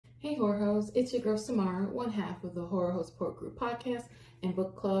Hey Horror Hoes, it's your girl Samara, one half of the Horror Hoes Support Group podcast and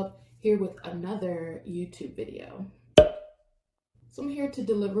book club, here with another YouTube video. So I'm here to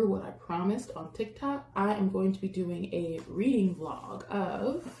deliver what I promised on TikTok. I am going to be doing a reading vlog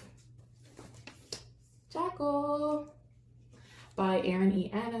of Jackal by Erin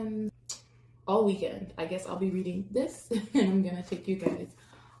E. Adams. All weekend, I guess I'll be reading this and I'm gonna take you guys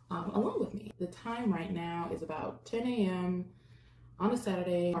along with me. The time right now is about 10 a.m. on a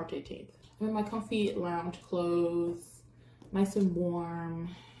Saturday, March 18th. I'm in my comfy lounge clothes, nice and warm.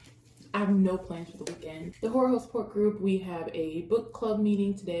 I have no plans for the weekend. The Horror Host Support Group, we have a book club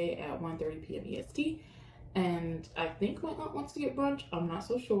meeting today at 1:30 p.m. EST. And I think my aunt wants to get brunch. I'm not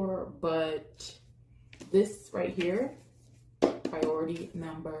so sure, but this right here, priority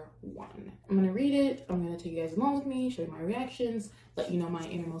number one. I'm gonna read it. I'm gonna take you guys along with me, show you my reactions, let you know my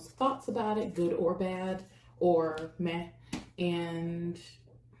innermost thoughts about it, good or bad, or meh. And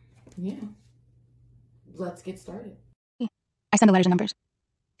yeah, let's get started. I send the letters and numbers.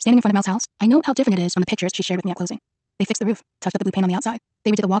 Standing in front of Mel's house, I know how different it is from the pictures she shared with me at closing. They fixed the roof, touched up the blue paint on the outside.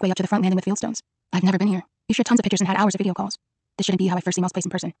 They redid the walkway up to the front landing with fieldstones. I've never been here. We shared tons of pictures and had hours of video calls. This shouldn't be how I first see Mel's place in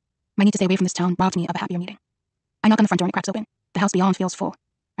person. My need to stay away from this town robbed me of a happier meeting. I knock on the front door and it cracks open. The house beyond feels full.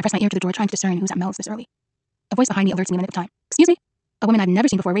 I press my ear to the door trying to discern who's at Mel's this early. A voice behind me alerts me in a minute of time. Excuse me? A woman I've never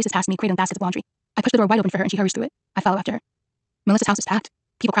seen before races past me cradling baskets of laundry. I push the door wide open for her and she hurries through it. I follow after her. Melissa's house is packed.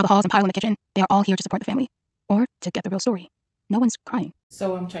 People crowd the halls and pile in the kitchen. They are all here to support the family. Or to get the real story. No one's crying.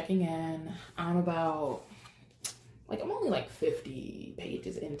 So I'm checking in. I'm only like 50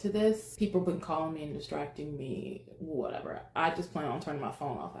 pages into this. People have been calling me and distracting me, whatever. I just plan on turning my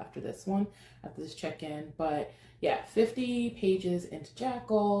phone off after this check-in. But yeah, 50 pages into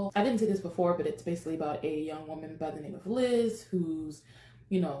Jackal. I didn't see this before, but it's basically about a young woman by the name of Liz who's,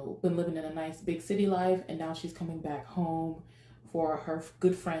 been living in a nice big city life, and now she's coming back home for her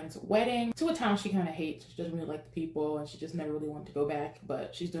good friend's wedding to a town she kind of hates. She doesn't really like the people and she just never really wanted to go back,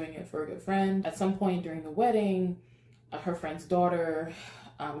 but she's doing it for a good friend. At some point during the wedding, her friend's daughter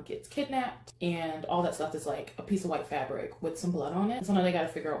gets kidnapped, and all that's left is like a piece of white fabric with some blood on it. So now they got to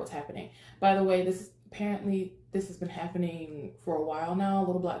figure out what's happening. By the way, this has been happening for a while now.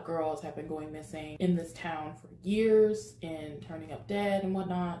 Little black girls have been going missing in this town for years and turning up dead and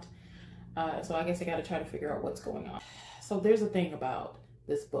whatnot. So I guess I got to try to figure out what's going on. So there's a thing about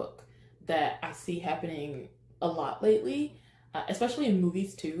this book that I see happening a lot lately, especially in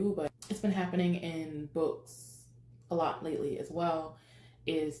movies too, but it's been happening in books a lot lately as well,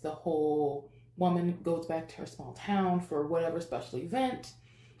 is the whole woman goes back to her small town for whatever special event,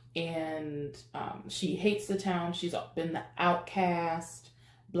 and she hates the town. She's been the outcast,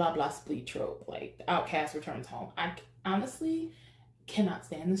 blah, blah, splee trope, like the outcast returns home. I honestly cannot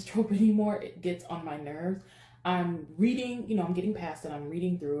stand this trope anymore. It gets on my nerves. I'm reading, I'm getting past it. I'm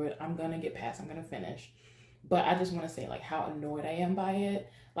reading through it. I'm gonna get past, I'm gonna finish. But I just want to say like how annoyed I am by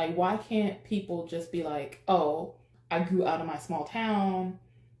it. Like, why can't people just be like, oh, I grew out of my small town.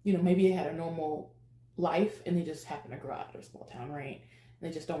 Maybe they had a normal life and they just happen to grow out of their small town, right? And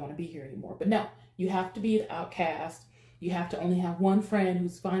they just don't want to be here anymore. But no, you have to be the outcast. You have to only have one friend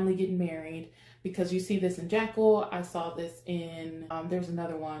who's finally getting married, because you see this in Jackal. I saw this in, there's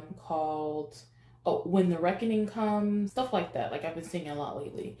another one called, When the Reckoning Comes, stuff like that. Like, I've been seeing it a lot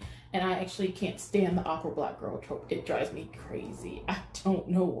lately. And I actually can't stand the awkward black girl trope. It drives me crazy. I don't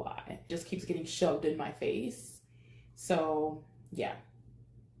know why. It just keeps getting shoved in my face. So yeah,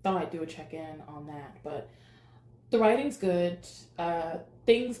 thought I'd do a check-in on that. But the writing's good.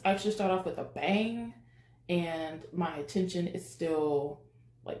 Things actually start off with a bang, and my attention is still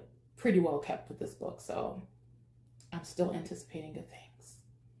like pretty well kept with this book. So I'm still anticipating good things.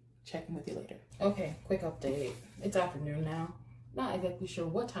 Check in with you later. Okay, quick update. It's afternoon now. Not exactly sure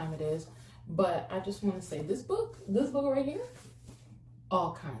what time it is, but I just want to say this book right here,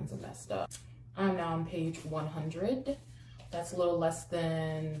 all kinds of messed up. I'm now on page 100. That's a little less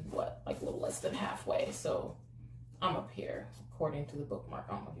than, a little less than halfway. So I'm up here according to the bookmark.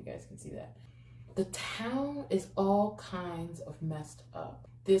 I don't know if you guys can see that. The town is all kinds of messed up.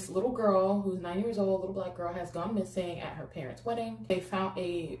 This little girl, who's 9 years old, little black girl, has gone missing at her parents' wedding. They found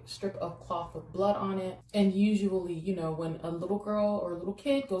a strip of cloth with blood on it. And usually, when a little girl or a little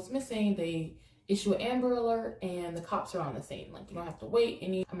kid goes missing, they issue an Amber Alert and the cops are on the scene. Like, you don't have to wait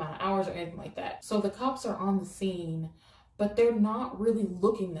any amount of hours or anything like that. So the cops are on the scene, but they're not really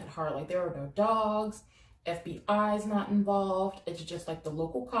looking that hard. Like, there are no dogs. FBI's not involved. It's just like the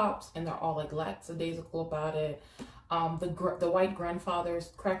local cops, and they're all like lackadaisical about it. The white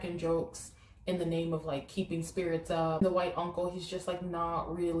grandfather's cracking jokes in the name of like keeping spirits up. The white uncle, he's just like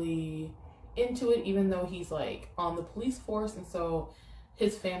not really into it, even though he's like on the police force, and so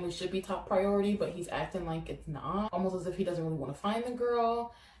his family should be top priority, but he's acting like it's not, almost as if he doesn't really want to find the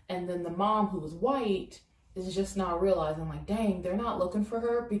girl. And then the mom, who is white, is just not realizing, like, dang, they're not looking for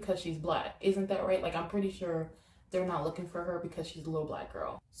her because she's black. Isn't that right? Like, I'm pretty sure they're not looking for her because she's a little black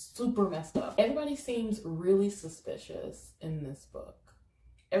girl. Super messed up. Everybody seems really suspicious in this book.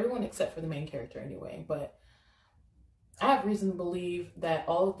 Everyone except for the main character anyway. But I have reason to believe that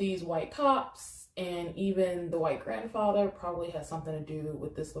all of these white cops and even the white grandfather probably has something to do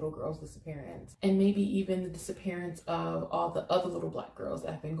with this little girl's disappearance. And maybe even the disappearance of all the other little black girls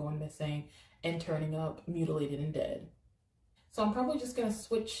that have been going missing and turning up mutilated and dead. So I'm probably just gonna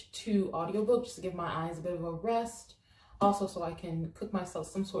switch to audiobook just to give my eyes a bit of a rest. Also so I can cook myself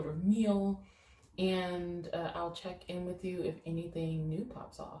some sort of meal, and I'll check in with you if anything new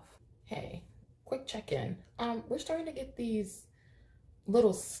pops off. Hey, quick check-in. We're starting to get these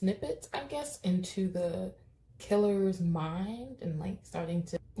little snippets, I guess, into the killer's mind and like starting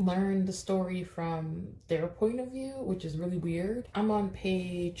to learn the story from their point of view, which is really weird. I'm on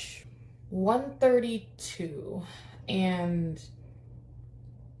page 132, and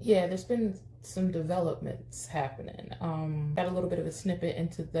yeah, there's been some developments happening. Got a little bit of a snippet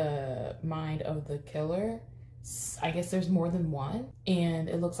into the mind of the killer. I guess there's more than one, and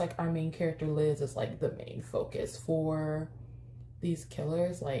it looks like our main character Liz is like the main focus for these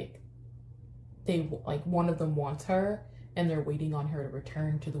killers. Like one of them wants her and they're waiting on her to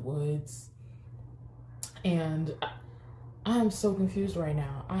return to the woods. And I'm so confused right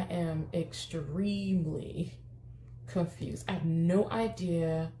now. I am extremely confused. I have no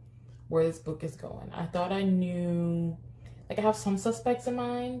idea where this book is going. I thought I knew, like, I have some suspects in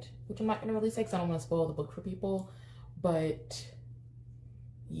mind, which I'm not gonna really say because I don't want to spoil the book for people. But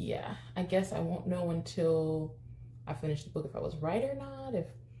yeah, I guess I won't know until I finish the book if I was right or not, if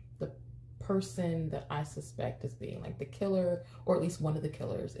the person that I suspect as being like the killer, or at least one of the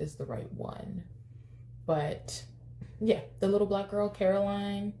killers, is the right one. But yeah, the little black girl,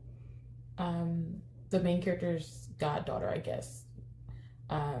 Caroline, the main character's goddaughter, I guess,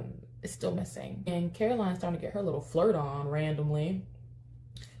 is still missing. And Caroline's starting to get her little flirt on randomly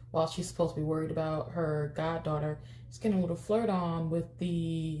while she's supposed to be worried about her goddaughter. She's getting a little flirt on with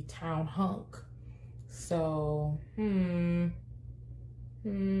the town hunk. So, I don't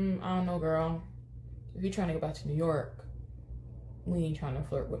know, girl. If you're trying to go back to New York, we ain't trying to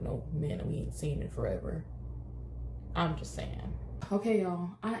flirt with no men that we ain't seen in forever. I'm just saying. Okay,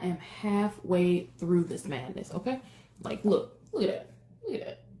 y'all, I am halfway through this madness, okay? Like, look at that. Look at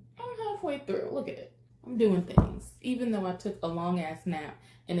that. I'm halfway through. Look at it. I'm doing things, even though I took a long-ass nap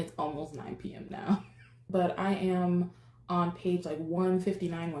and it's almost 9 p.m. now. But I am on page like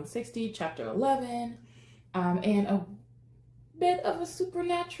 159, 160, chapter 11. And a bit of a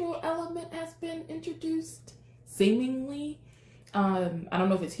supernatural element has been introduced, seemingly. I don't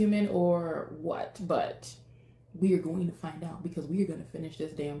know if it's human or what, but we are going to find out because we are going to finish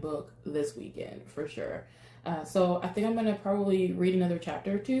this damn book this weekend for sure. So I think I'm going to probably read another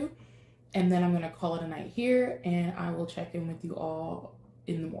chapter or two, and then I'm going to call it a night here, and I will check in with you all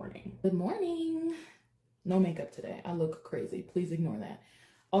in the morning. Good morning. No makeup today. I look crazy. Please ignore that.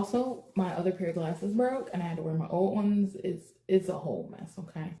 Also, my other pair of glasses broke and I had to wear my old ones. It's a whole mess,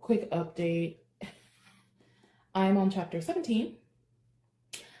 okay? Quick update. I'm on chapter 17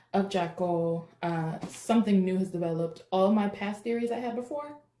 of Jackal. Something new has developed. All of my past theories I had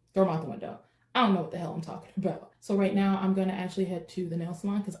before, throw them out the window. I don't know what the hell I'm talking about. So right now I'm gonna actually head to the nail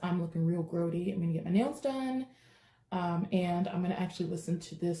salon because I'm looking real grody. I'm gonna get my nails done. And I'm gonna actually listen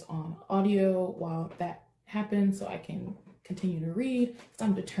to this on audio while that happens so I can continue to read, because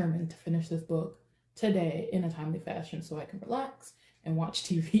I'm determined to finish this book today in a timely fashion so I can relax and watch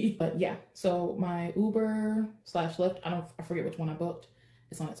TV. But yeah, so my Uber / Lyft, I forget which one I booked,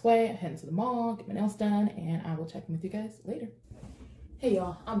 it's on its way. I'm heading to the mall, get my nails done, and I will check in with you guys later. Hey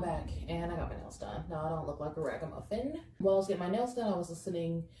y'all, I'm back and I got my nails done. Now I don't look like a ragamuffin. While I was getting my nails done, I was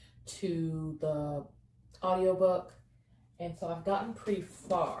listening to the audiobook, and so I've gotten pretty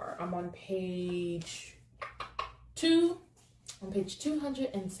far. I'm on page 2. On page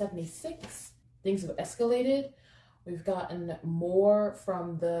 276, things have escalated. We've gotten more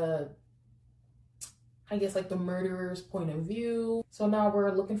from the, I guess, like the murderer's point of view. So now we're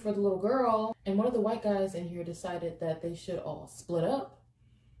looking for the little girl, and one of the white guys in here decided that they should all split up,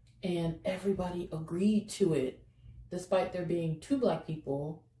 and everybody agreed to it, despite there being two black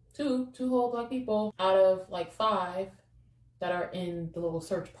people, two whole black people out of like 5 that are in the little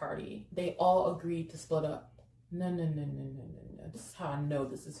search party. They all agreed to split up. No. This is how I know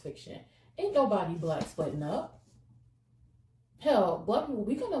this is fiction. Ain't nobody black splitting up. Hell, black people,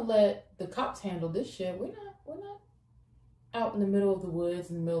 we gonna let the cops handle this shit. We're not out in the middle of the woods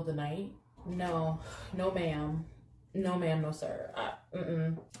in the middle of the night. No, no ma'am. No ma'am, no sir.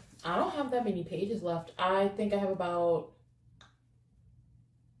 I don't have that many pages left. I think I have about,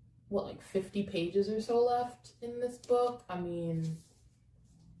 what, like 50 pages or so left in this book. I mean,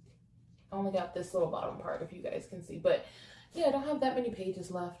 I only got this little bottom part, if you guys can see. But yeah, I don't have that many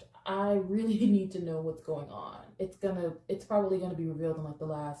pages left. I really need to know what's going on. It's probably gonna be revealed in like the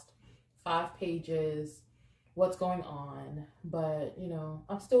last 5 pages what's going on. But you know,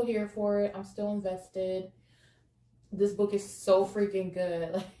 I'm still here for it. I'm still invested. This book is so freaking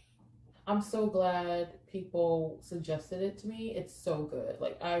good. Like, I'm so glad people suggested it to me. It's so good.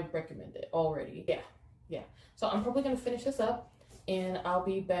 Like, I recommend it already. Yeah. So I'm probably gonna finish this up and I'll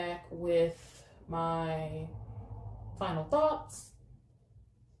be back with my final thoughts,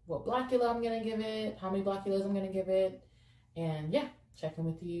 what Blackula I'm gonna give it, how many Blackulas I'm gonna give it, and yeah, check in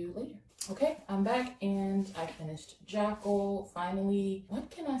with you later. Okay, I'm back and I finished Jackal finally. What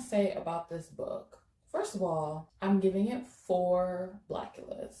can I say about this book? First of all, I'm giving it 4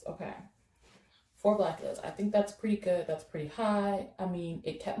 Blackulas. Okay, 4 Blackulas. I think that's pretty good. That's pretty high. I mean,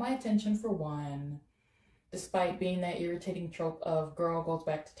 it kept my attention for one, despite being that irritating trope of girl goes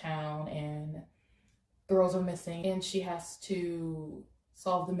back to town and girls are missing and she has to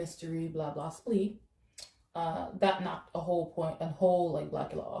solve the mystery, blah blah splee. That knocked a whole like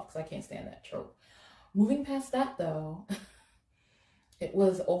Blackula off because I can't stand that trope. Moving past that though, it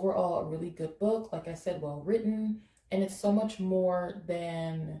was overall a really good book. Like I said, well written, and it's so much more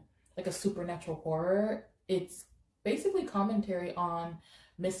than like a supernatural horror. It's basically commentary on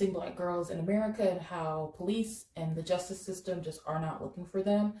missing Black girls in America and how police and the justice system just are not looking for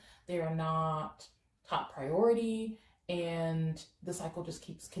them. They are not top priority, and the cycle just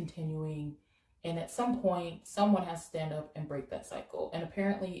keeps continuing. And at some point, someone has to stand up and break that cycle. And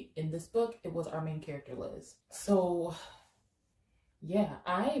apparently in this book, it was our main character, Liz. So yeah,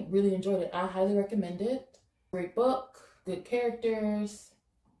 I really enjoyed it. I highly recommend it. Great book, good characters,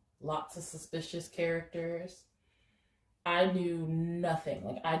 lots of suspicious characters. I knew nothing.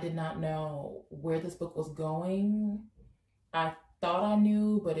 Like, I did not know where this book was going. I thought I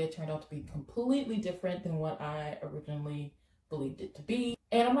knew, but it turned out to be completely different than what I originally believed it to be.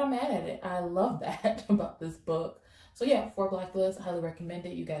 And I'm not mad at it. I love that about this book. So yeah, 4 Blackulas, I highly recommend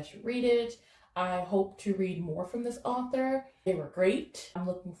it. You guys should read it. I hope to read more from this author. They were great. I'm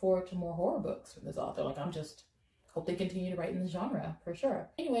looking forward to more horror books from this author. Like, I'm just hope they continue to write in the genre for sure.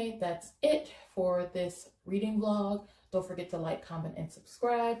 Anyway, that's it for this reading vlog. Don't forget to like, comment, and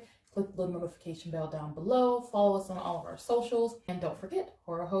subscribe. Click the notification bell down below. Follow us on all of our socials. And don't forget,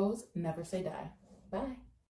 horror hoes never say die. Bye.